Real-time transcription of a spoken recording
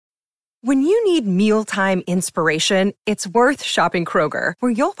When you need mealtime inspiration, it's worth shopping Kroger,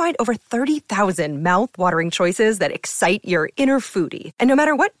 where you'll find over 30,000 mouth-watering choices that excite your inner foodie. And no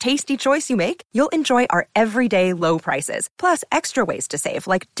matter what tasty choice you make, you'll enjoy our everyday low prices, plus extra ways to save,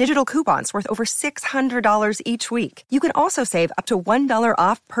 like digital coupons worth over $600 each week. You can also save up to $1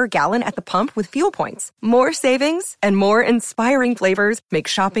 off per gallon at the pump with fuel points. More savings and more inspiring flavors make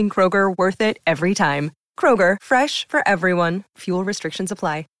shopping Kroger worth it every time. Kroger, fresh for everyone. Fuel restrictions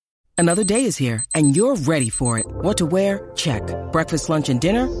apply. Another day is here, and you're ready for it. What to wear? Check. Breakfast, lunch, and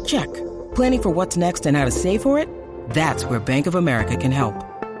dinner? Check. Planning for what's next and how to save for it? That's where Bank of America can help.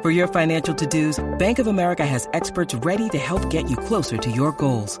 For your financial to-dos, Bank of America has experts ready to help get you closer to your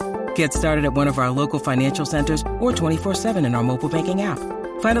goals. Get started at one of our local financial centers or 24/7 in our mobile banking app.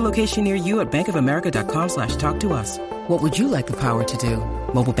 Find a location near you at bankofamerica.com/talktous. What would you like the power to do?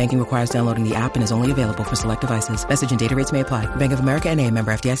 Mobile banking requires downloading the app and is only available for select devices. Message and data rates may apply. Bank of America N.A.,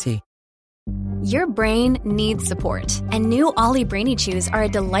 member FDIC. Your brain needs support, and new Ollie Brainy Chews are a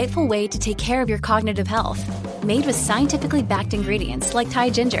delightful way to take care of your cognitive health. Made with scientifically backed ingredients like Thai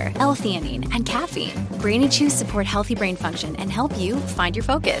ginger, L-theanine, and caffeine, Brainy Chews support healthy brain function and help you find your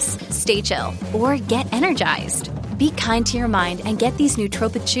focus, stay chill, or get energized. Be kind to your mind and get these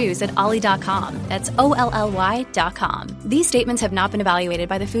nootropic chews at ollie.com. That's OLLY.com. These statements have not been evaluated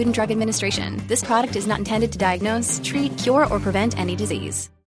by the Food and Drug Administration. This product is not intended to diagnose, treat, cure, or prevent any disease.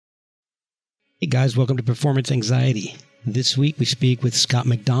 Hey guys, welcome to Performance Anxiety. This week we speak with Scott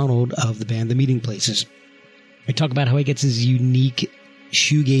McDonald of the band The Meeting Places. We talk about how he gets his unique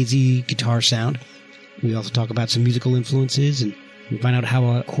shoegazy guitar sound. We also talk about some musical influences, and we find out how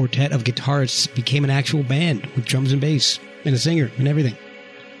a quartet of guitarists became an actual band with drums and bass and a singer and everything.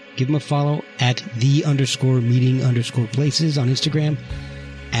 Give them a follow at @the_meeting_places on Instagram,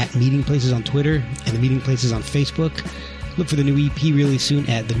 at Meeting Places on Twitter, and The Meeting Places on Facebook. Look for the new EP really soon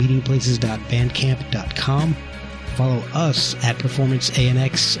at themeetingplaces.bandcamp.com. Follow us at Performance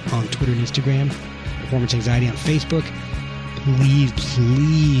ANX on Twitter and Instagram, Performance Anxiety on Facebook.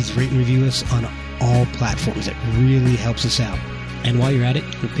 Please rate and review us on all platforms. It really helps us out. And while you're at it,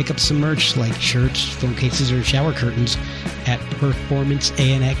 pick up some merch like shirts, phone cases, or shower curtains at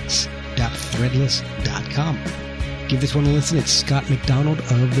performanceanx.threadless.com. Give this one a listen. It's Scott McDonald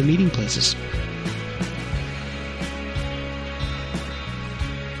of The Meeting Places.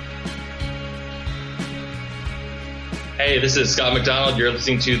 Hey, this is Scott McDonald. You're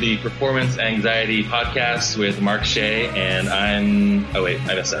listening to the Performance Anxiety Podcast with Mark Shea, and I'm... Oh, wait,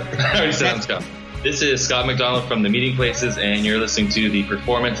 I messed up. I already said I'm Scott. This is Scott McDonald from The Meeting Places, and you're listening to the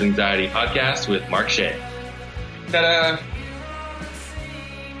Performance Anxiety Podcast with Mark Shea. Ta-da!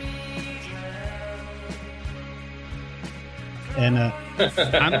 And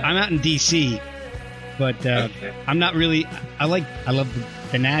I'm out in D.C., but okay. I'm not really... I love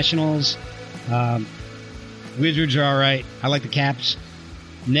the Nationals. Wizards are all right. I like the Caps.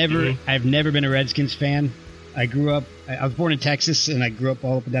 I've never been a Redskins fan. I was born in Texas, and I grew up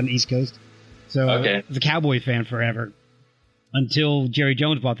all up and down the East Coast. So I was a Cowboy fan forever until Jerry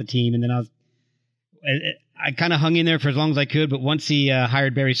Jones bought the team, and then I kind of hung in there for as long as I could. But once he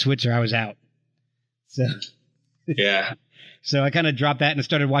hired Barry Switzer, I was out. So yeah. So I kind of dropped that and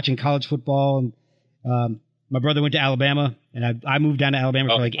started watching college football. And my brother went to Alabama, and I moved down to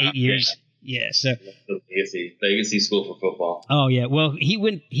Alabama for like 8 years. Yeah, so legacy school for football. Oh yeah, well he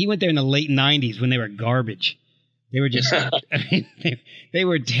went there in the late '90s when they were garbage. They were just, I mean, they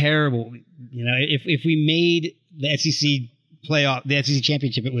were terrible. You know, if we made the SEC playoff, the SEC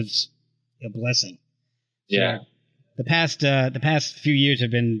championship, it was a blessing. Yeah. So the past few years have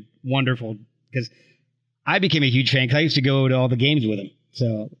been wonderful because I became a huge fan because I used to go to all the games with him.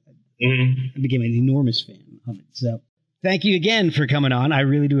 So I became an enormous fan of it. So. Thank you again for coming on. I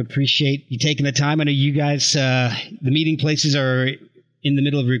really do appreciate you taking the time. I know you guys, the Meeting Places, are in the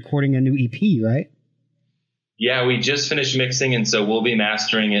middle of recording a new EP, right? Yeah, we just finished mixing, and so we'll be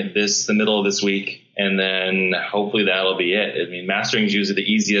mastering it the middle of this week, and then hopefully that'll be it. I mean, mastering is usually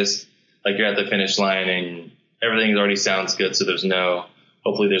the easiest. Like you're at the finish line, and everything already sounds good, so there's nothing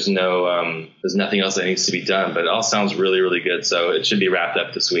else that needs to be done. But it all sounds really, really good, so it should be wrapped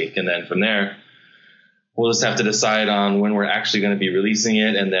up this week, and then from there, we'll just have to decide on when we're actually going to be releasing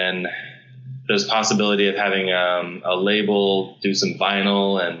it. And then there's possibility of having a label do some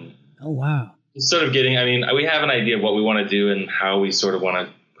vinyl and sort of getting, I mean, we have an idea of what we want to do and how we sort of want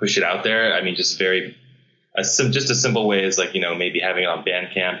to push it out there. I mean, just a simple way is like, you know, maybe having it on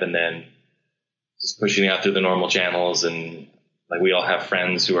Bandcamp and then just pushing it out through the normal channels. And like we all have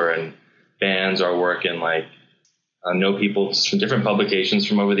friends who are in bands or work in like know people from different publications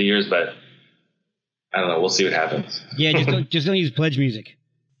from over the years, but I don't know. We'll see what happens. Yeah, just don't use Pledge Music.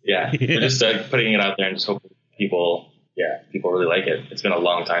 Yeah, we're just putting it out there and just hoping people really like it. It's been a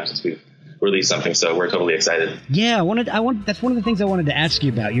long time since we've released something, so we're totally excited. Yeah, that's one of the things I wanted to ask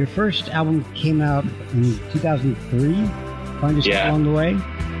you about. Your first album came out in 2003. Find yourself along the way.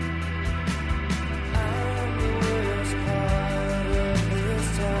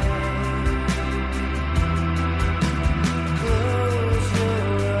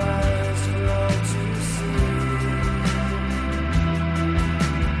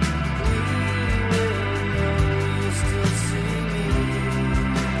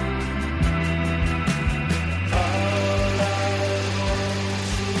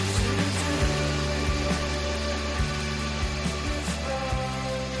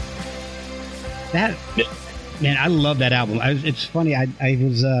 Man, I love that album. It's funny. I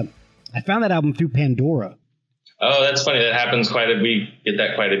found that album through Pandora. Oh, that's funny. That happens we get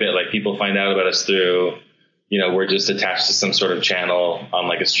that quite a bit. Like people find out about us through, we're just attached to some sort of channel on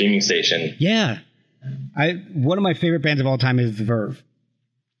like a streaming station. Yeah. One of my favorite bands of all time is The Verve.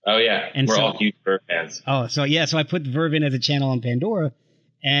 Oh yeah. And we're all huge Verve fans. Oh, so I put The Verve in as a channel on Pandora,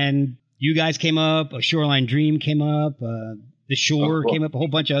 and you guys came up, a Shoreline Dream came up, The Shore came up, a whole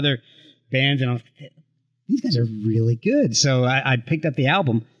bunch of other bands, and I was like, these guys are really good. So I picked up the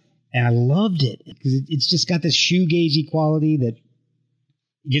album, and I loved it because it's just got this shoegazy quality that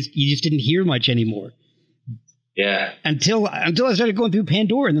you just didn't hear much anymore. Yeah. Until I started going through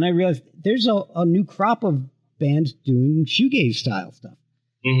Pandora, and then I realized there's a new crop of bands doing shoegaze style stuff.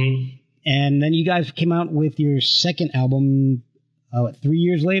 Mm-hmm. And then you guys came out with your second album, 4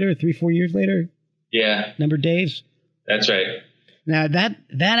 years later? Yeah. Number Days? That's right. Now that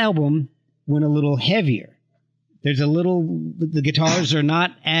album went a little heavier. The guitars are not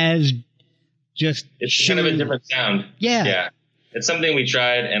as just... It's kind of a different sound. Yeah. Yeah. It's something we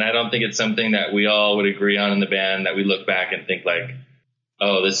tried, and I don't think it's something that we all would agree on in the band, that we look back and think like,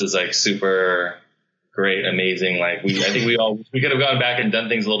 oh, this is like super great, amazing. Like I think we could have gone back and done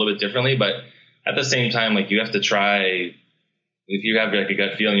things a little bit differently, but at the same time, like you have to try. If you have like a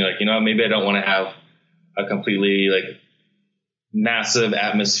gut feeling, you're like, maybe I don't want to have a completely like massive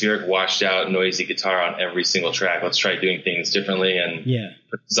atmospheric washed out noisy guitar on every single track. Let's try doing things differently and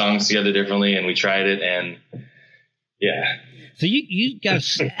put songs together differently. And we tried it, and so you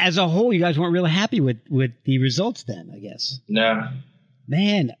guys as a whole, you guys weren't really happy with the results then, I guess. No,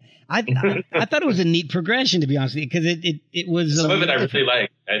 man, I thought it was a neat progression, to be honest with you, because it was some of it I really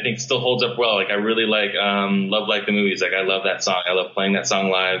like. I think still holds up well. Like I really like Love Like the Movies. Like I love that song. I love playing that song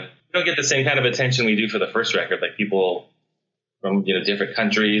live. We don't get the same kind of attention we do for the first record. Like people from different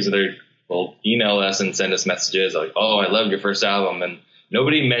countries, they will email us and send us messages like, "Oh, I love your first album," and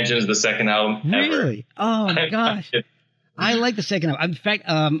nobody mentions the second album ever. Really? Oh my gosh, I like the second album. In fact,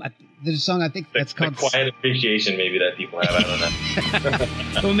 there's a song I think that's called the Quiet Appreciation, maybe, that people have. I don't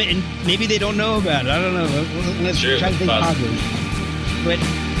know. Well, maybe they don't know about it. I don't know. Let's try to think positive. But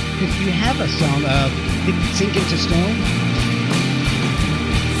if you have a song, "Sink Into Stone."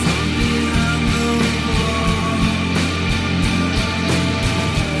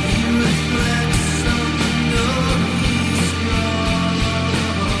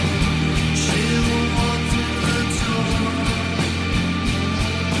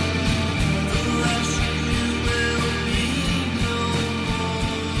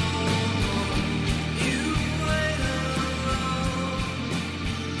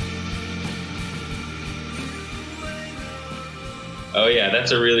 Oh yeah,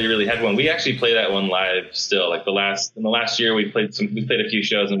 that's a really, really heavy one. We actually play that one live still. Like in the last year, we played a few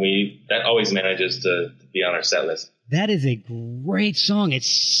shows, and that always manages to be on our set list. That is a great song. I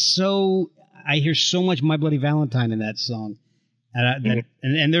hear so much My Bloody Valentine in that song, and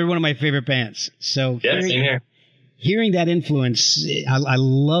they're one of my favorite bands. So same here. Hearing that influence, I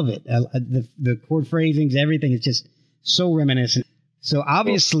love it. The chord phrasings, everything is just so reminiscent. So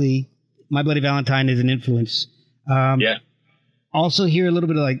obviously, My Bloody Valentine is an influence. Also hear a little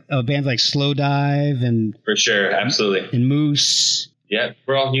bit of bands like Slowdive and... For sure, absolutely. And Moose. Yeah,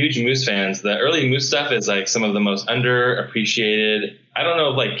 we're all huge Moose fans. The early Moose stuff is like some of the most underappreciated. I don't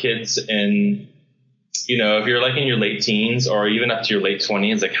know if like kids in, if you're like in your late teens or even up to your late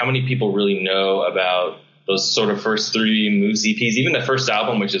 20s, like how many people really know about those sort of first 3 Moose EPs, even the first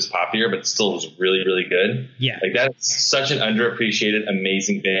album, which is popular, but still was really, really good. Yeah. Like that's such an underappreciated,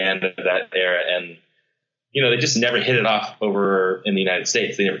 amazing band of that era. And they just never hit it off over in the United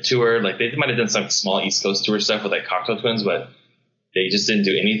States. They never toured. Like they might have done some small East Coast tour stuff with like Cocktail Twins, but they just didn't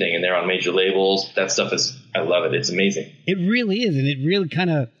do anything. And they're on major labels. That stuff I love it. It's amazing. It really is. And it really kind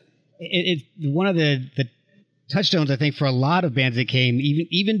of, it's one of the touchstones, I think, for a lot of bands that came,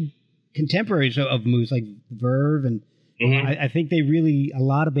 even contemporaries of Moose, like Verve and Mm-hmm. I think a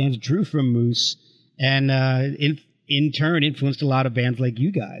lot of bands drew from Moose, and in turn influenced a lot of bands like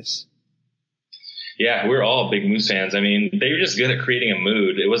you guys. Yeah, we're all big Moose fans. I mean, they were just good at creating a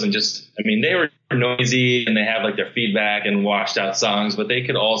mood. It wasn't just, I mean, they were noisy and they have like their feedback and washed out songs, but they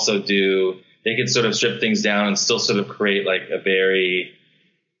could also they could sort of strip things down and still sort of create like a very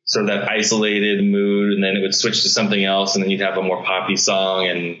sort of that isolated mood, and then it would switch to something else, and then you'd have a more poppy song,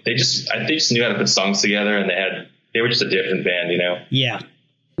 and they just knew how to put songs together, and they were just a different band, you know? Yeah.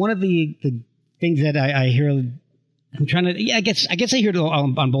 One of the things that I hear, I'm trying to, I guess I hear it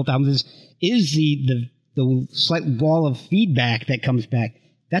on both albums is the slight wall of feedback that comes back.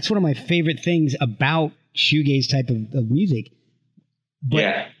 That's one of my favorite things about shoegaze type of music.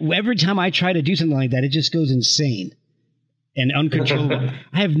 But every time I try to do something like that, it just goes insane and uncontrollable.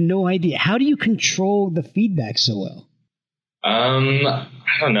 I have no idea. How do you control the feedback so well? I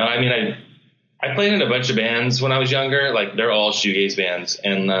don't know. I mean, I played in a bunch of bands when I was younger. Like, they're all shoegaze bands.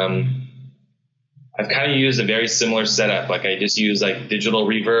 And I've kind of used a very similar setup. Like, I just use like digital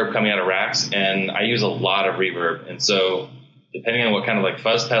reverb coming out of racks, and I use a lot of reverb. And so depending on what kind of like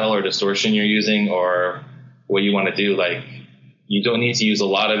fuzz pedal or distortion you're using or what you want to do, like, you don't need to use a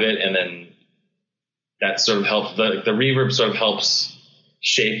lot of it. And then that sort of helps. The reverb sort of helps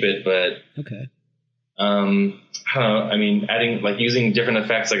shape it. But okay. I don't know. I mean, using different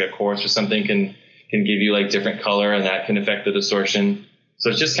effects, like a chorus or something, can give you like different color, and that can affect the distortion. So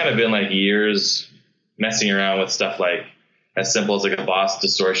it's just kind of been like years messing around with stuff like as simple as like a Boss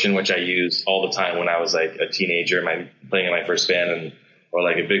distortion, which I used all the time when I was like a teenager, playing in my first band, or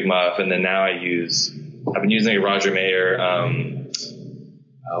like a Big Muff. And then now I've been using a Roger Mayer,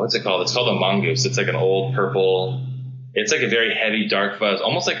 what's it called? It's called a Mongoose. It's like an old purple. It's like a very heavy dark fuzz,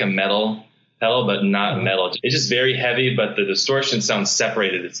 almost like a metal pedal, but not metal. It's just very heavy, but the distortion sounds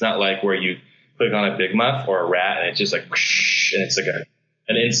separated. It's not like where you click on a Big Muff or a Rat and it's just like whoosh, and it's like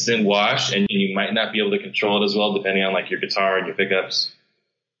an instant wash, and you might not be able to control it as well depending on like your guitar and your pickups.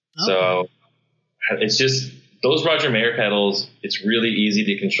 Okay. So it's just those Roger Mayer pedals. It's really easy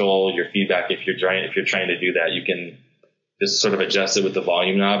to control your feedback if you're trying to do that. You can just sort of adjust it with the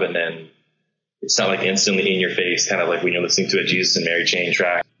volume knob, and then it's not like instantly in your face, kind of like when you're listening to a Jesus and Mary Chain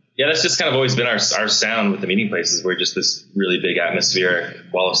track. Yeah, that's just kind of always been our sound with the Meeting Places. We're just this really big atmospheric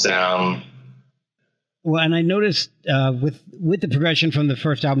wall of sound. Well, and I noticed with the progression from the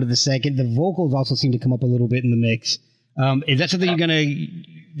first album to the second, the vocals also seem to come up a little bit in the mix. Is that something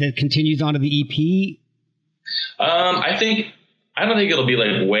that continues on to the EP? I don't think it'll be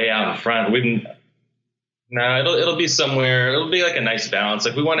like way out in front. It'll be somewhere. It'll be like a nice balance.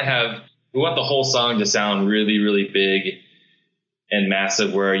 Like we want the whole song to sound really, really big and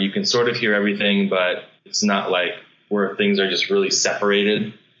massive, where you can sort of hear everything, but it's not like where things are just really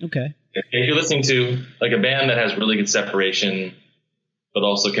separated. Okay. If you're listening to like a band that has really good separation, but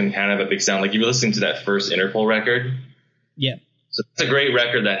also can kind of have a big sound, like if you're listening to that first Interpol record. Yeah. So it's a great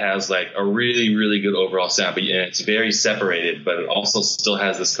record that has like a really, really good overall sound, but it's very separated, but it also still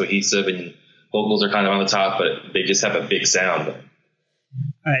has this cohesive, and vocals are kind of on the top, but they just have a big sound. All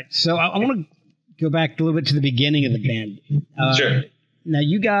right. So I want to go back a little bit to the beginning of the band. Sure. Now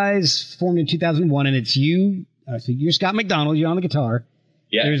you guys formed in 2001, and it's you. So you're Scott McDonald. You're on the guitar.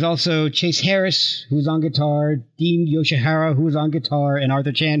 Yeah. There's also Chase Harris, who's on guitar, Dean Yoshihara, who's on guitar, and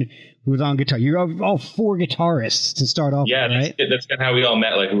Arthur Chan, who's on guitar. You're all four guitarists to start off with, right? That's kind of how we all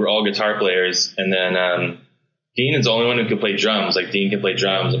met. Like, we were all guitar players. And then Dean is the only one who could play drums. Like, Dean can play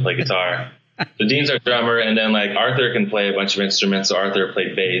drums and play guitar. So Dean's our drummer. And then, like, Arthur can play a bunch of instruments. So Arthur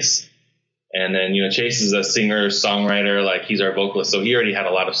played bass. And then, Chase is a singer, songwriter. Like, he's our vocalist. So he already had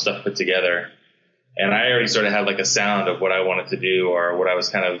a lot of stuff put together. And I already sort of had like a sound of what I wanted to do, or what I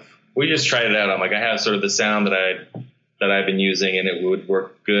was we just tried it out. I'm like, I have sort of the sound that I've been using, and it would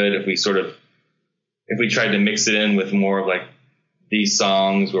work good if we tried to mix it in with more of like these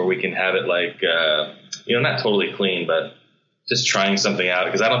songs where we can have it like, not totally clean, but just trying something out,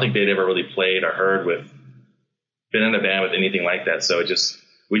 because I don't think they'd ever really played or been in a band with anything like that. So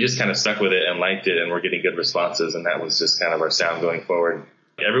we just kind of stuck with it and liked it, and we're getting good responses. And that was just kind of our sound going forward.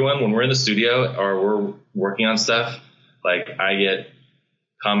 Everyone, when we're in the studio or we're working on stuff, like I get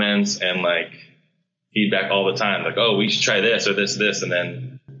comments and like feedback all the time. Like, oh, we should try this or this. And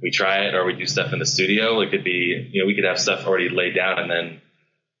then we try it, or we do stuff in the studio. It could be, we could have stuff already laid down, and then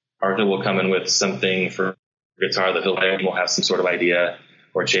Arthur will come in with something for guitar that he'll have some sort of idea,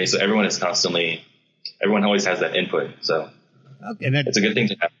 or Chase. So everyone always has that input. So it's a good thing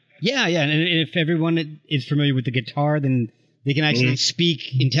to have. Yeah. And if everyone is familiar with the guitar, then they can actually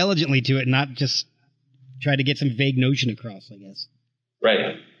speak intelligently to it, and not just try to get some vague notion across, I guess.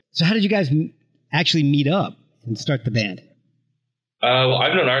 Right. So how did you guys actually meet up? and start the band? Well,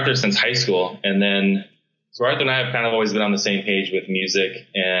 I've known Arthur since high school, and then so Arthur and I have kind of always been on the same page with music,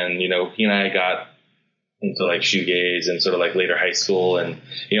 and he and I got into like shoegaze and sort of like later high school, and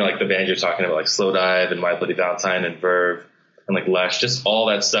like the band you're talking about, like Slowdive and My Bloody Valentine and Verve and like Lush, just all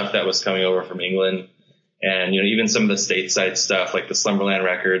that stuff that was coming over from England, and even some of the stateside stuff like the Slumberland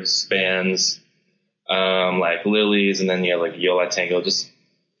Records bands, like Lilies, and then like Yo La Tengo, just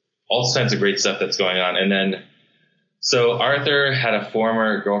all kinds of great stuff that's going on. And then so Arthur had a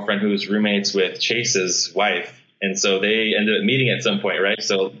former girlfriend who was roommates with Chase's wife, and so they ended up meeting at some point, right?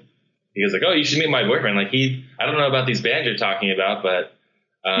 So he was like, "Oh, you should meet my boyfriend." Like I don't know about these bands you're talking about, but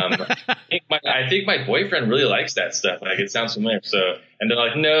I think my boyfriend really likes that stuff. Like it sounds familiar. So, and they're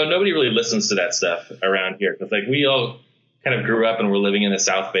like, "No, nobody really listens to that stuff around here." Because like we all kind of grew up and were living in the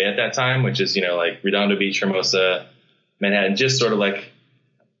South Bay at that time, which is like Redondo Beach, Hermosa, Manhattan, just sort of like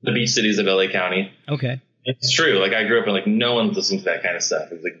the beach cities of LA County. Okay. It's true. Like I grew up and like no one's listening to that kind of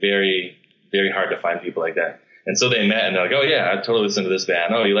stuff. It was like very, very hard to find people like that. And so they met and they're like, "Oh yeah, I totally listen to this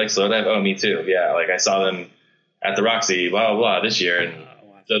band. Oh, you like Slowdive? Oh, me too. Yeah." Like I saw them at the Roxy, blah, blah, blah this year. And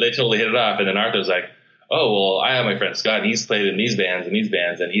so they totally hit it off. And then Arthur's like, "Oh, well, I have my friend Scott and he's played in these bands and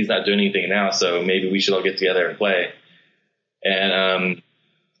he's not doing anything now. So maybe we should all get together and play." And,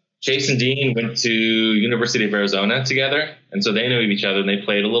 Chase and Dean went to University of Arizona together. And so they knew each other and they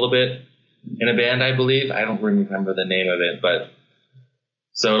played a little bit in a band, I believe. I don't remember the name of it, but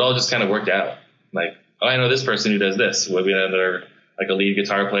so it all just kind of worked out. Like, "Oh, I know this person who does this. We'll be another, like a lead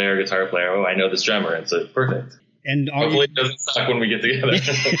guitar player. Oh, I know this drummer." And so perfect. And hopefully it doesn't suck when we get together.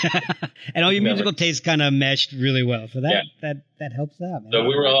 And all your musical tastes kind of meshed really well. So that helps out, man. So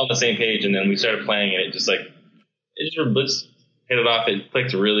we were all on the same page, and then we started playing, and it just hit it off. It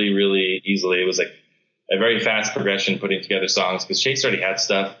clicked really, really easily. It was like a very fast progression putting together songs because Chase already had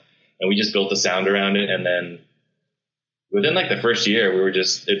stuff, and we just built the sound around it. And then within like the first year, we were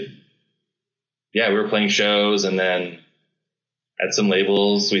playing shows, and then had some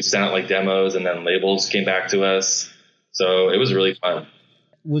labels. We sent out like demos, and then labels came back to us. So it was really fun.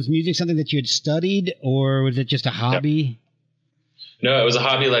 Was music something that you had studied, or was it just a hobby? No, it was a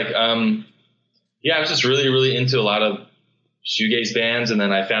hobby. Like, I was just really, really into a lot of shoegaze bands. And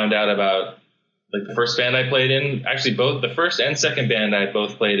then I found out about like the first band I played in, actually both the first and second band I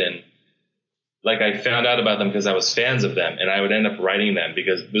both played in. Like I found out about them because I was fans of them, and I would end up writing them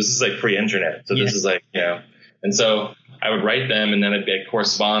because this is like pre-internet. So this is like, and so I would write them, and then I'd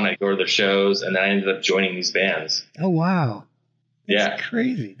correspond. I'd go to their shows, and then I ended up joining these bands. Oh, wow. That's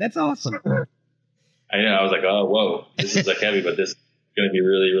crazy. That's awesome. I know. I was like, "Oh, whoa, this is like heavy, but this is going to be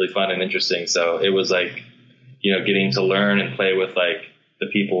really, really fun and interesting." So it was like, getting to learn and play with like the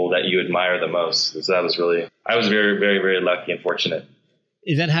people that you admire the most. So I was very, very, very lucky and fortunate.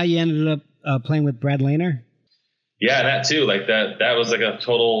 Is that how you ended up playing with Brad Lehner? Yeah, that too. Like that was like a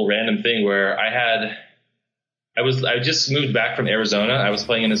total random thing where I just moved back from Arizona. I was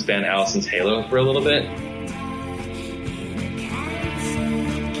playing in this band Allison's Halo for a little bit.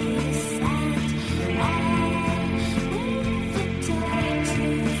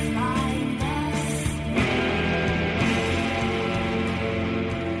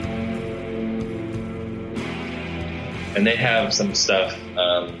 And they have some stuff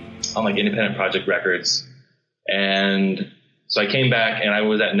on like Independent Project Records. And so I came back and I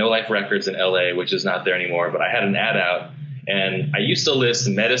was at No Life Records in LA, which is not there anymore, but I had an ad out, and I used to list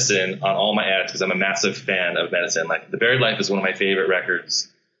Medicine on all my ads because I'm a massive fan of Medicine. Like The Buried Life is one of my favorite records.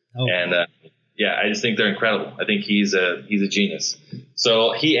 Oh. And I just think they're incredible. I think he's a genius.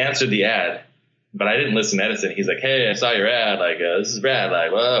 So he answered the ad, but I didn't list Medicine. He's like, "Hey, I saw your ad. Like, this is Brad.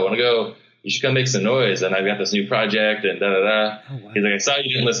 Like, well, I want to go. You should come make some noise. And I've got this new project and da-da-da." Oh, wow. He's like, "I saw you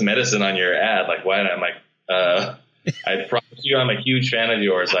didn't list Medicine on your ad. Like, why?" And I'm like, "I promise you I'm a huge fan of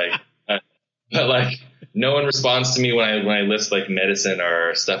yours." Like, but like no one responds to me when I list like Medicine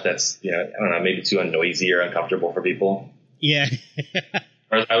or stuff that's, I don't know, maybe too noisy or uncomfortable for people. Yeah.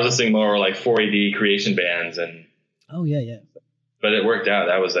 Or I was listening more like 4AD creation bands and. Oh yeah. But it worked out.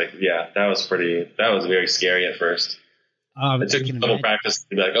 That was like, that was very scary at first. It took a little practice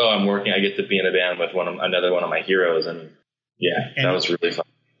to be like, "Oh, I'm working. I get to be in a band with another one of my heroes," and that was really fun.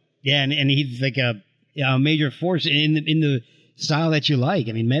 Yeah, and he's like a major force in the style that you like.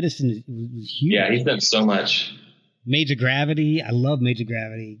 I mean, Medicine was huge. Yeah, he's done so much. Major Gravity, I love Major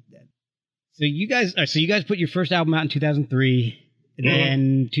Gravity. So you guys put your first album out in 2003, and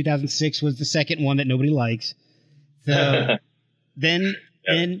then 2006 was the second one that nobody likes. So then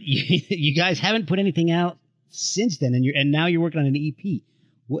you guys haven't put anything out since then, and now you're working on an EP.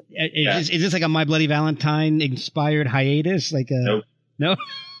 Is this like a My Bloody Valentine inspired hiatus? Like Nope. No?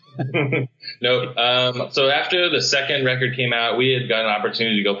 No. So after the second record came out, we had got an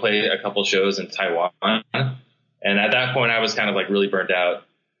opportunity to go play a couple shows in Taiwan. And at that point, I was kind of like really burnt out.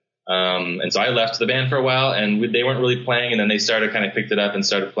 And so I left the band for a while, and they weren't really playing. And then they started kind of picked it up and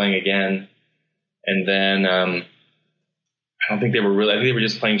started playing again. And then I don't think they were really, I think they were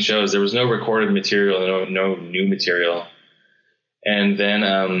just playing shows. There was no recorded material, no new material. And then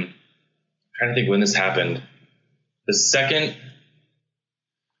I'm trying to think when this happened.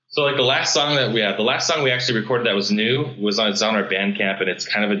 So like the last song we actually recorded that was new it's on our Bandcamp, and it's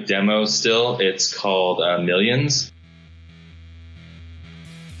kind of a demo still. It's called Millions.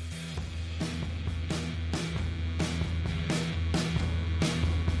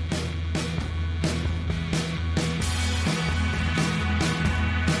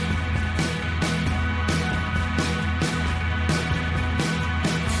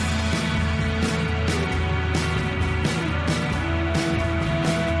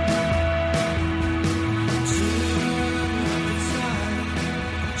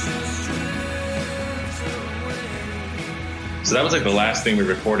 So that was like the last thing we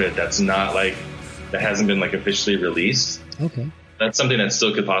recorded that hasn't been like officially released. Okay. That's something that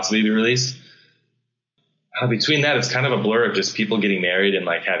still could possibly be released. Between that, it's kind of a blur of just people getting married and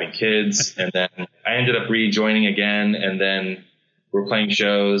like having kids. And then I ended up rejoining again, and then we're playing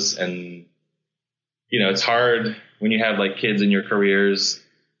shows. And, it's hard when you have like kids in your careers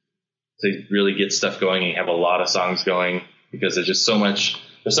to really get stuff going and you have a lot of songs going, because there's so much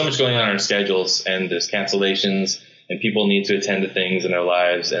going on in our schedules, and there's cancellations. And people need to attend to things in their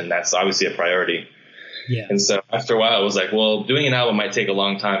lives, and that's obviously a priority. Yeah. And so after a while, I was like, well, doing an album might take a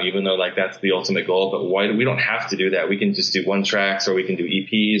long time, even though like that's the ultimate goal. But we don't have to do that. We can just do one tracks, or we can do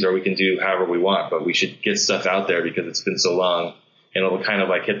EPs, or we can do however we want. But we should get stuff out there because it's been so long, and it'll kind of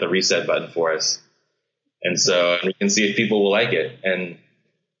like hit the reset button for us. And so we can see if people will like it. And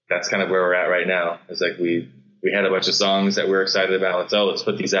that's kind of where we're at right now. It's like we had a bunch of songs that we're excited about. Let's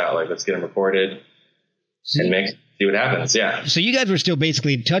put these out. Like, let's get them recorded and see what happens. Yeah. So you guys were still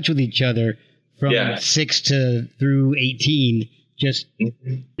basically in touch with each other from 6 through 18, just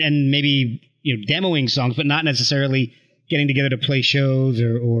and maybe demoing songs, but not necessarily getting together to play shows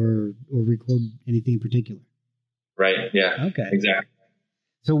or record anything in particular. Right. Yeah. Okay. Exactly.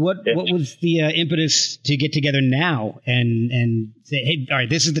 So what was the impetus to get together now and say, hey, all right,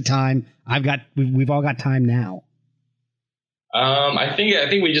 this is the time. We've all got time now. I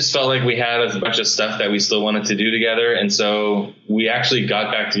think we just felt like we had a bunch of stuff that we still wanted to do together. And so we actually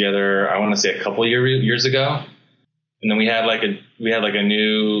got back together, I want to say a couple years ago. And then we had a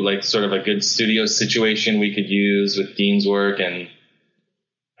new, like sort of a good studio situation we could use with Dean's work. And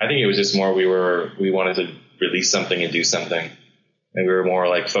I think it was just more, we wanted to release something and do something. And we were more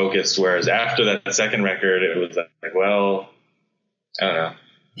like focused. Whereas after that second record, it was like, well, I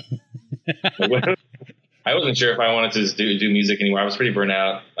don't know. I wasn't sure if I wanted to do music anymore. I was pretty burnt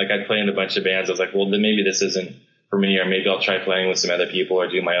out. Like, I'd play in a bunch of bands. I was like, well, then maybe this isn't for me, or maybe I'll try playing with some other people or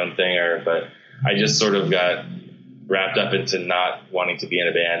do my own thing. But I just sort of got wrapped up into not wanting to be in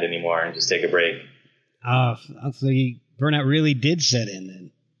a band anymore and just take a break. So burnout really did set in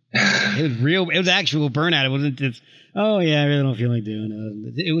then. It was real. It was actual burnout. It wasn't just, oh yeah, I really don't feel like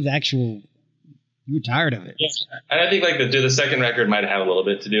doing it. It was actual. You were tired of it. Yeah. And I think like the second record might have had a little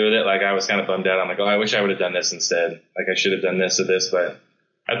bit to do with it. Like, I was kind of bummed out. I'm like, oh, I wish I would have done this instead. Like, I should have done this or this. But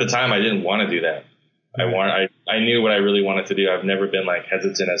at the time, I didn't want to do that. I knew what I really wanted to do. I've never been like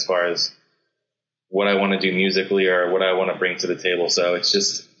hesitant as far as what I want to do musically or what I want to bring to the table. So it's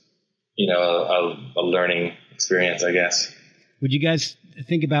just, a learning experience, I guess. Would you guys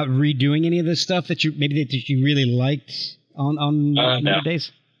think about redoing any of this stuff that you really liked on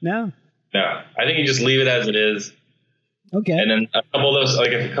nowadays? No. No, I think you just leave it as it is. Okay. And then a couple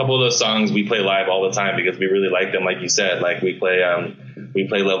of those songs we play live all the time because we really like them. Like you said, like we play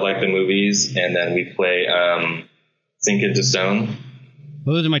Love Like the Movies, and then we play Sink Into Stone.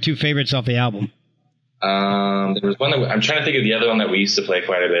 Well, those are my two favorites off the album. There was one that I'm trying to think of the other one that we used to play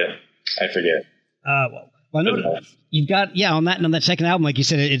quite a bit. I forget. I know you've got on that second album, like you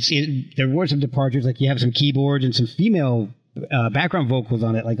said, there were some departures. Like you have some keyboards and some female background vocals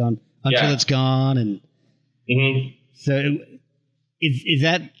on it, like on Until It's Gone, and so is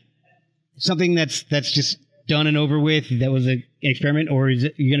that something that's just done and over with? That was an experiment, or is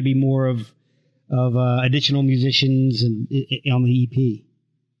it you're going to be more of additional musicians and on the EP?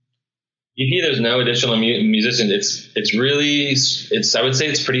 EP, there's no additional musicians. It's really I would say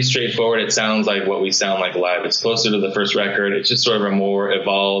it's pretty straightforward. It sounds like what we sound like live. It's closer to the first record. It's just sort of a more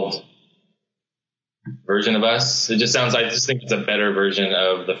evolved version of us. I just think it's a better version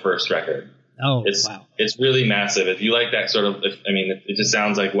of the first record. Oh, wow. It's really massive. If you like that sort of, it just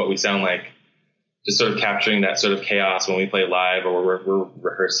sounds like what we sound like, just sort of capturing that sort of chaos when we play live or we're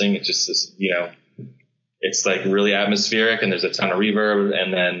rehearsing. It's just this, it's like really atmospheric, and there's a ton of reverb,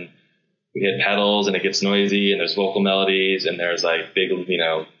 and then we hit pedals and it gets noisy, and there's vocal melodies, and there's like big,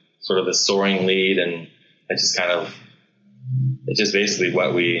 sort of the soaring lead, and it's just basically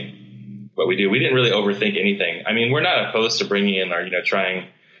what we do. We didn't really overthink anything. I mean, we're not opposed to bringing in or, trying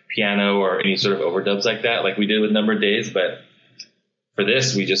piano or any sort of overdubs like that, like we did with Number of Days. But for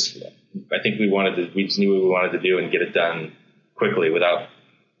this, I think we just knew what we wanted to do and get it done quickly without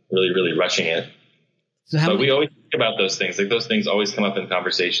really, really rushing it. But we always think about those things. Like those things always come up in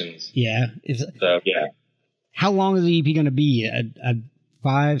conversations. Yeah. Yeah. How long is the EP going to be?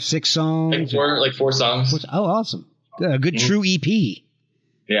 5, 6 songs? Like four songs. Oh, awesome. Good. A good true EP.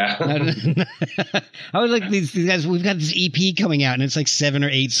 Yeah. I was like, these guys, we've got this EP coming out and it's like 7 or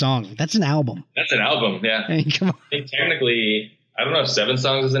 8 songs. That's an album. That's an album, yeah. I mean, come on. I think technically, I don't know if 7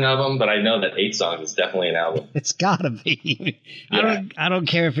 songs is an album, but I know that 8 songs is definitely an album. It's gotta be. Yeah. I don't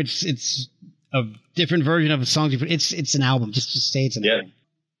care if it's a different version of a song. It's an album. Just say it's an album.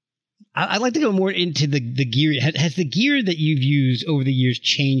 I'd like to go more into the gear. Has the gear that you've used over the years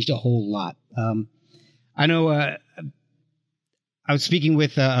changed a whole lot? I know I was speaking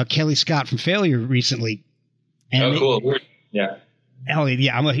with Kelly Scott from Failure recently. And cool. Yeah. Oh,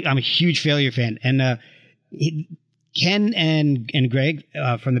 yeah. I'm a huge Failure fan. And Ken and Greg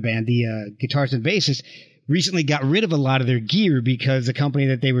from the band, the guitarist and bassist, recently got rid of a lot of their gear because the company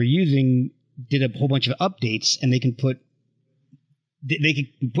that they were using did a whole bunch of updates, and they can put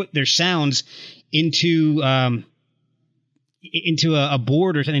their sounds into a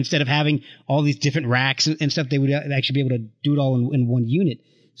board or something. Instead of having all these different racks and stuff, they would actually be able to do it all in one unit.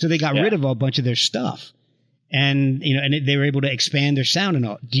 So they got rid of a bunch of their stuff, and they were able to expand their sound and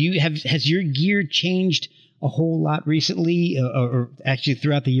all. Has your gear changed a whole lot recently, or actually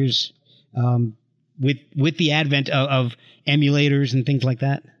throughout the years, with the advent of emulators and things like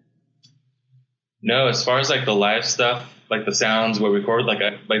that? No, as far as like the live stuff, like the sounds we record, like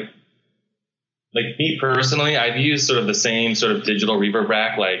me personally, I've used sort of the same sort of digital reverb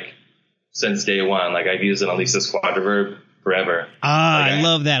rack like since day one. Like I've used an Alesis Quadriverb forever. I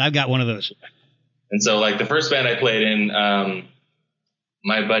love that. I've got one of those. And so like the first band I played in,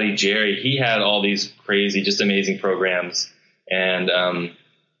 my buddy Jerry, he had all these crazy, just amazing programs. And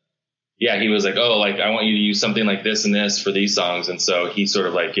he was like, I want you to use something like this and this for these songs. And so he sort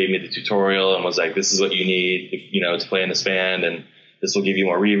of like gave me the tutorial and was like, this is what you need, to play in this band, and this will give you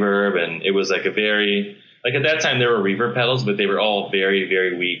more reverb. And it was like at that time there were reverb pedals, but they were all very,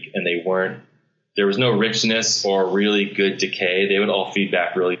 very weak, and there was no richness or really good decay. They would all feed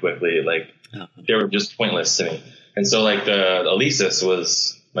back really quickly. Like they were just pointless to me. And so like the Alesis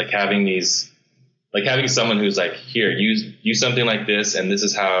was like having someone who's like, here, use something like this, and this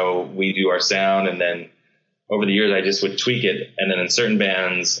is how we do our sound. And then over the years, I just would tweak it. And then in certain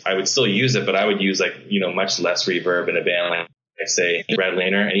bands, I would still use it, but I would use like, much less reverb in a band like, say, Brad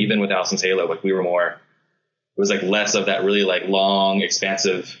Lehner. And even with Allison's Halo, like we were more, it was like less of that really like long,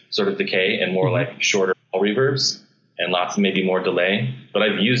 expansive sort of decay and more like shorter reverbs and lots, maybe more delay. But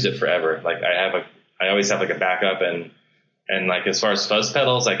I've used it forever. Like I always have like a backup, and like as far as fuzz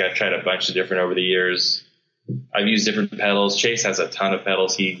pedals, like I've tried a bunch of different over the years. I've used different pedals. Chase has a ton of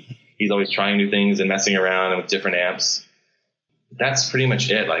pedals. He's always trying new things and messing around with different amps. That's pretty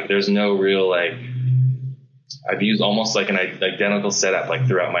much it. Like there's no real like, I've used almost like an identical setup like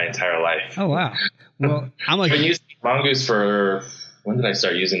throughout my entire life. Oh wow. Well, I've been using Mongoose for, when did I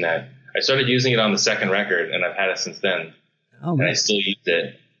start using that? I started using it on the second record, and I've had it since then. Oh man. And I still use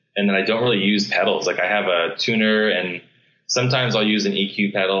it. And then I don't really use pedals. Like I have a tuner, and sometimes I'll use an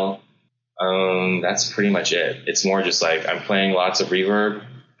EQ pedal. That's pretty much it. It's more just like I'm playing lots of reverb,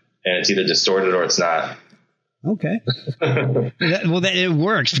 and it's either distorted or it's not. Okay. Well, it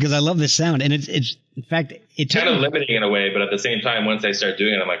works because I love this sound, and it's in fact it's kind of limiting in a way, but at the same time, once I start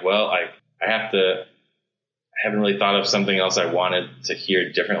doing it, I'm like, well, I haven't really thought of something else I wanted to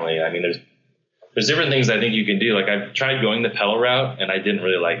hear differently. I mean, there's different things I think you can do. Like I've tried going the pedal route, and I didn't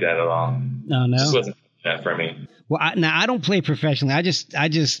really like that at all. No, it just wasn't that for me. Well, I don't play professionally. I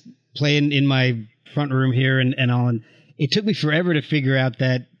just play in my front room here and all. And it took me forever to figure out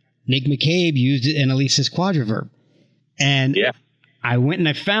that Nick McCabe used an Alesis Quadriverb, and I went and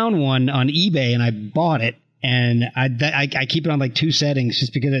I found one on eBay and I bought it, and I keep it on like 2 settings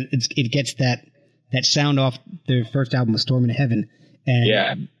just because it gets that sound off their first album, A Storm in Heaven,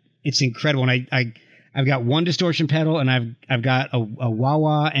 and it's incredible. And I've got one distortion pedal, and I've got a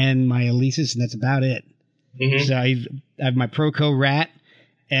wah-wah and my Alesis, and that's about it. Mm-hmm. So I have my Proco Rat,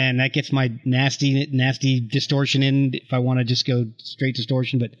 and that gets my nasty distortion in if I want to just go straight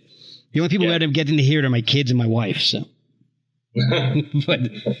distortion. But the only people who end up getting to hear it are my kids and my wife. So,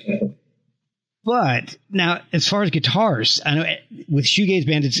 but now as far as guitars, I know with shoegaze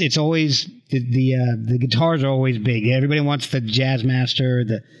bands, it's always the guitars are always big. Everybody wants the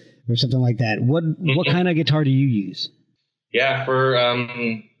Jazzmaster, or something like that. What kind of guitar do you use? Yeah,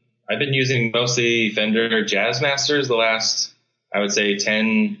 I've been using mostly Fender Jazzmasters the last, I would say,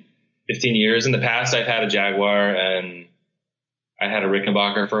 10, 15 years. In the past, I've had a Jaguar and I had a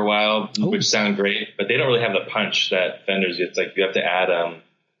Rickenbacker for a while, which sound great, but they don't really have the punch that Fenders do. It's like you have to add, I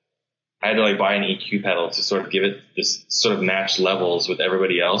had to like buy an EQ pedal to sort of give it this sort of match levels with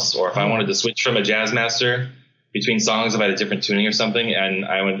everybody else. Or if I wanted to switch from a Jazzmaster between songs if I had a different tuning or something, and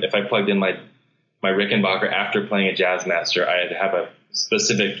if I plugged in my Rickenbacker after playing a Jazzmaster, I had to have a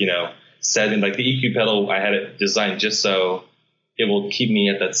specific, setting. Like the EQ pedal, I had it designed just so it will keep me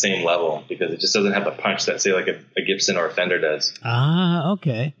at that same level because it just doesn't have the punch that, say, like a Gibson or a Fender does. Ah,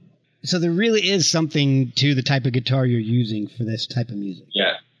 okay. So there really is something to the type of guitar you're using for this type of music.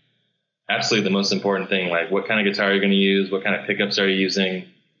 Yeah, absolutely. The most important thing, like what kind of guitar you're going to use, what kind of pickups are you using,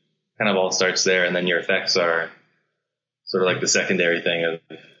 kind of all starts there, and then your effects are sort of like the secondary thing of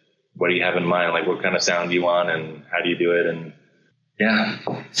what do you have in mind, like what kind of sound do you want and how do you do it, and yeah.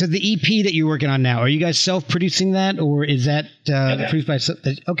 So the EP that you're working on now, are you guys self-producing that, or is that produced by?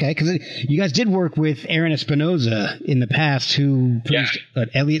 Okay, because you guys did work with Aaron Espinoza in the past, who produced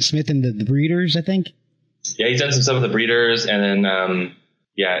Elliott Smith and the Breeders, I think. Yeah, he's done some stuff with the Breeders, and then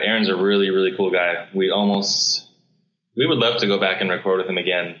Aaron's a really, really cool guy. We would love to go back and record with him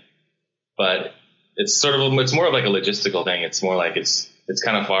again, but it's more of like a logistical thing. It's more like it's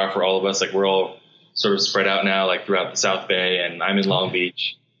kind of far for all of us. Like we're all sort of spread out now, like throughout the South Bay, and I'm in Long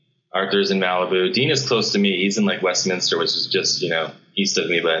Beach. Arthur's in Malibu. Dean is close to me. He's in like Westminster, which is just, east of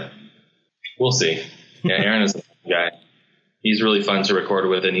me, but we'll see. Yeah, Aaron is a guy. He's really fun to record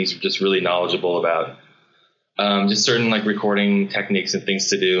with, and he's just really knowledgeable about just certain like recording techniques and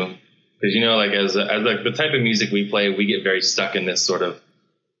things to do. Because, like as the type of music we play, we get very stuck in this sort of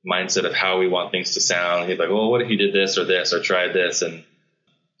mindset of how we want things to sound. He's like, well, what if you did this or tried this? And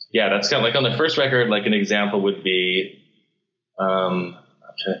yeah, that's kind of like on the first record, like an example would be, I'm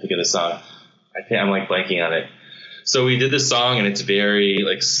trying to think of the song. I'm like blanking on it. So we did this song and it's very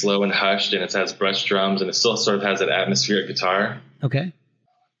like slow and hushed, and it has brush drums, and it still sort of has that atmospheric guitar. Okay.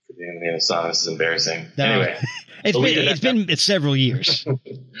 The name of the song. This is embarrassing. Anyway, it's been several years.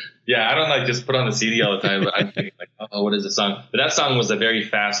 Yeah, I don't like just put on the CD all the time, but I'm thinking like, oh, what is the song? But that song was a very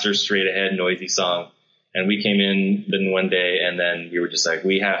faster, straight ahead, noisy song. And we came in then one day, and then we were just like,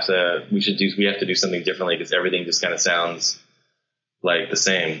 we have to do something differently because everything just kind of sounds like the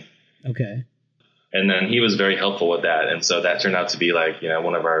same. Okay. And then he was very helpful with that, and so that turned out to be like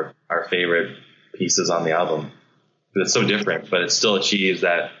one of our favorite pieces on the album. It's so different, but it still achieves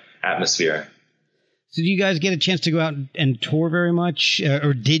that atmosphere. So do you guys get a chance to go out and tour very much,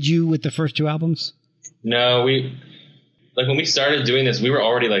 or did you with the first two albums? No, when we started doing this, we were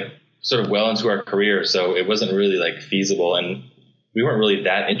already like sort of well into our career, so it wasn't really like feasible, and we weren't really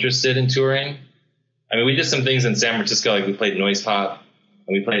that interested in touring. I mean, we did some things in San Francisco, like we played Noise Pop,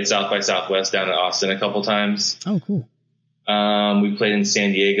 and we played South by Southwest down in Austin a couple times. Oh, cool. We played in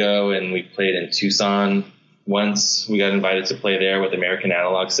San Diego, and we played in Tucson once. We got invited to play there with American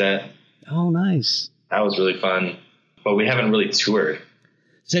Analog Set. Oh, nice. That was really fun, but we haven't really toured.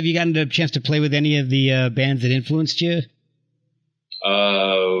 So have you gotten a chance to play with any of the bands that influenced you?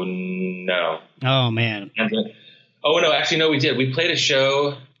 Oh, no. Oh, man. Oh, no, actually, no, we did. We played a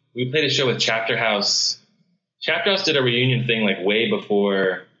show with Chapter House. Chapter House did a reunion thing like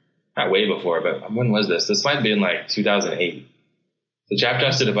not way before, but when was this? This might have been like 2008. So Chapter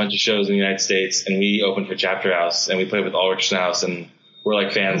House did a bunch of shows in the United States, and we opened for Chapter House, and we played with Ulrich Schnauz, and we're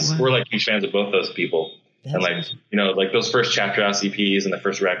like fans. Oh, wow. We're like huge fans of both those people. That's and like, awesome. Like those first Chapter House EPs and the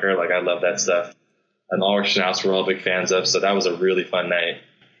first record, like I love that stuff. And Ulrich Schnauz we're all big fans of, so that was a really fun night.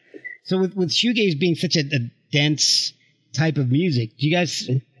 So with shoegaze being such a dense type of music, do you guys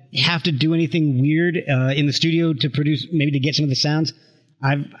have to do anything weird in the studio to produce, maybe to get some of the sounds?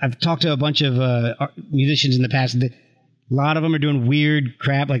 I've talked to a bunch of musicians in the past. A lot of them are doing weird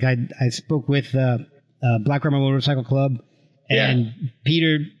crap. Like I spoke with Black Rubber Motorcycle Club, and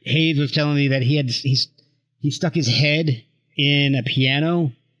Peter Hayes was telling me that he stuck his head in a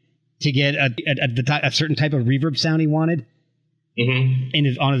piano to get a certain type of reverb sound he wanted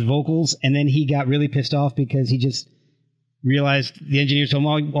on his vocals, and then he got really pissed off because he just realized the engineer told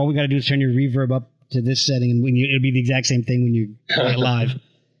him, all we got to do is turn your reverb up to this setting, and it'll be the exact same thing when you play it live.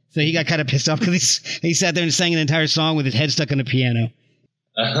 So he got kind of pissed off because he sat there and sang an entire song with his head stuck on the piano.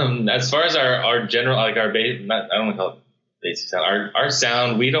 As far as our general, like our bass, I don't want to call it basic sound. Our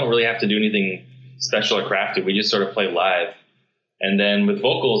sound, we don't really have to do anything special or crafted. We just sort of play live. And then with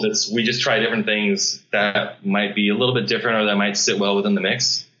vocals, we just try different things that might be a little bit different or that might sit well within the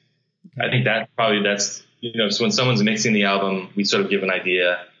mix. I think that's so when someone's mixing the album, we sort of give an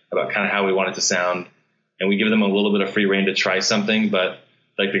idea about kind of how we want it to sound, and we give them a little bit of free rein to try something. But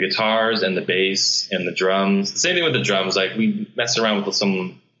like the guitars and the bass and the drums, same thing with the drums. Like we mess around with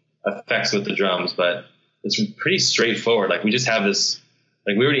some effects with the drums, but it's pretty straightforward. Like we just have this,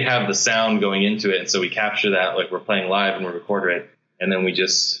 like we already have the sound going into it, and so we capture that like we're playing live and we record it, and then we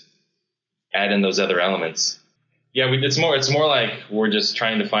just add in those other elements. Yeah, it's more like we're just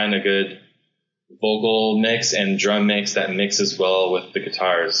trying to find a good vocal mix and drum mix that mixes well with the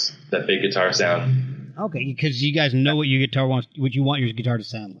guitars, that big guitar sound. Okay, because you guys know what your guitar wants, what you want your guitar to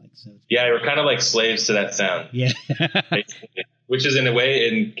sound like. So yeah, we're kind of like slaves to that sound. Yeah, which is in a way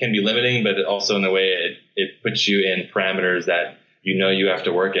it can be limiting, but also in a way it puts you in parameters that you have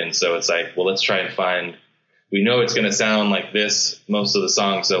to work in. So it's like, well, let's try and find. We know it's going to sound like this most of the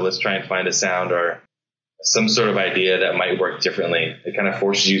song, so let's try and find a sound or some sort of idea that might work differently. It kind of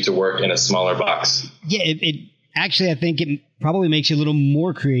forces you to work in a smaller box. Yeah, it actually, I think it probably makes you a little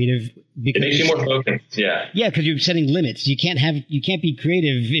more creative. Because it makes you more focused, yeah. Yeah, because you're setting limits. You can't be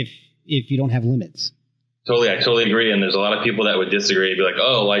creative if you don't have limits. Totally, I totally agree. And there's a lot of people that would disagree, be like,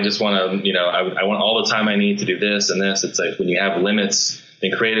 oh, I just want to, I want all the time I need to do this and this. It's like when you have limits,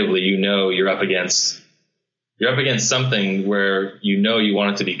 then creatively, you're up against something where you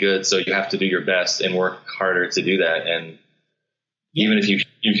want it to be good, so you have to do your best and work harder to do that. And even if you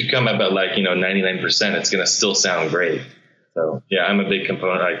come up at 99%, it's going to still sound great. So yeah, I'm a big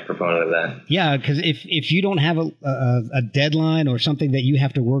proponent of that. Yeah, because if you don't have a deadline or something that you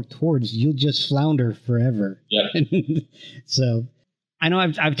have to work towards, you'll just flounder forever. Yeah. So I know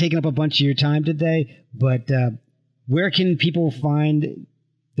I've taken up a bunch of your time today, but where can people find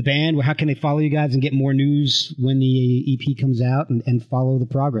the band? How can they follow you guys and get more news when the EP comes out and follow the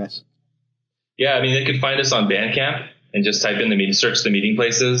progress? Yeah, I mean, they could find us on Bandcamp and just type in search the meeting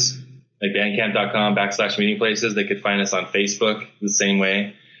places, like bandcamp.com/meeting places. They could find us on Facebook the same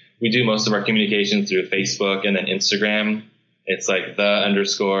way. We do most of our communication through Facebook and then Instagram. It's like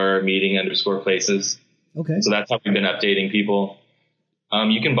 _meeting_places. Okay. So that's how we've been updating people.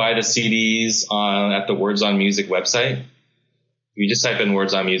 You can buy the CDs at the Words on Music website. You just type in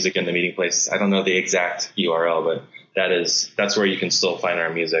Words on Music in the meeting place. I don't know the exact URL, but that's where you can still find our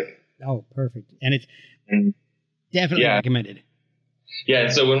music. Oh, perfect. And it's definitely recommended. Yeah.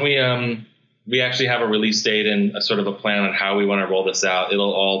 So when we actually have a release date and a sort of a plan on how we want to roll this out,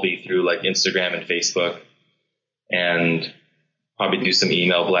 it'll all be through like Instagram and Facebook, and probably do some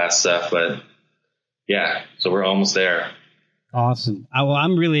email blast stuff. But yeah, so we're almost there. Awesome. Well,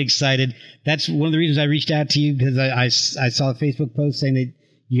 I'm really excited. That's one of the reasons I reached out to you, because I saw a Facebook post saying that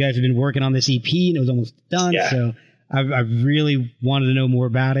you guys have been working on this EP and it was almost done. Yeah. So I really wanted to know more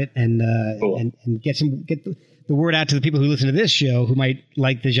about it and cool. and get the word out to the people who listen to this show who might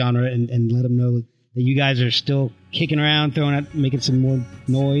like the genre and let them know that you guys are still kicking around, making some more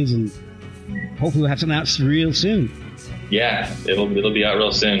noise, and hopefully we'll have something out real soon. Yeah, it'll be out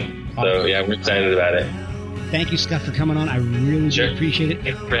real soon. So yeah, we're excited about it. Thank you, Scott, for coming on. I really appreciate it.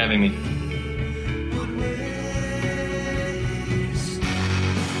 Thanks for having me.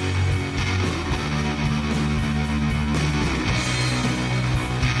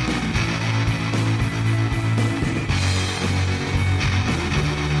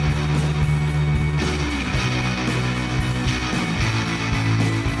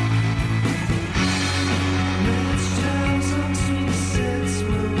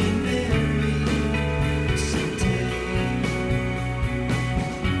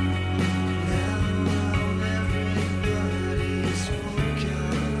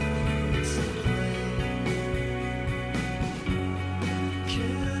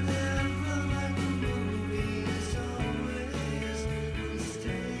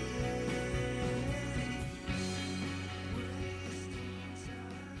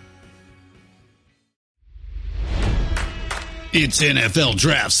 It's NFL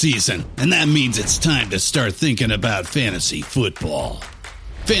draft season, and that means it's time to start thinking about fantasy football.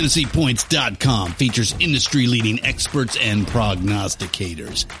 FantasyPoints.com features industry-leading experts and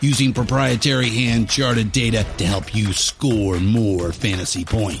prognosticators using proprietary hand-charted data to help you score more fantasy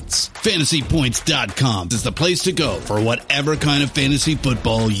points. FantasyPoints.com is the place to go for whatever kind of fantasy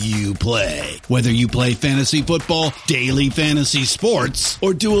football you play. Whether you play fantasy football, daily fantasy sports,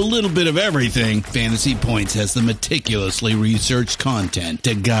 or do a little bit of everything, Fantasy Points has the meticulously researched content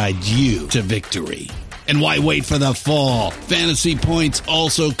to guide you to victory. And why wait for the fall? Fantasy Points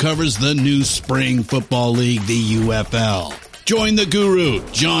also covers the new spring football league, the UFL. Join the guru,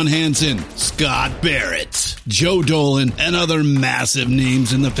 John Hansen, Scott Barrett, Joe Dolan, and other massive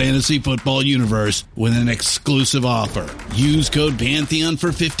names in the fantasy football universe with an exclusive offer. Use code Pantheon for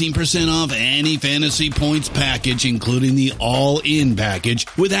 15% off any Fantasy Points package, including the all-in package,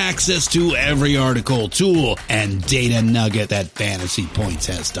 with access to every article, tool, and data nugget that Fantasy Points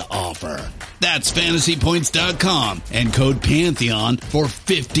has to offer. That's fantasypoints.com and code Pantheon for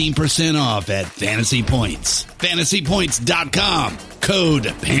 15% off at Fantasy Points. Fantasypoints.com,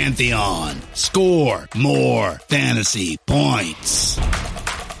 code Pantheon. Score more fantasy points.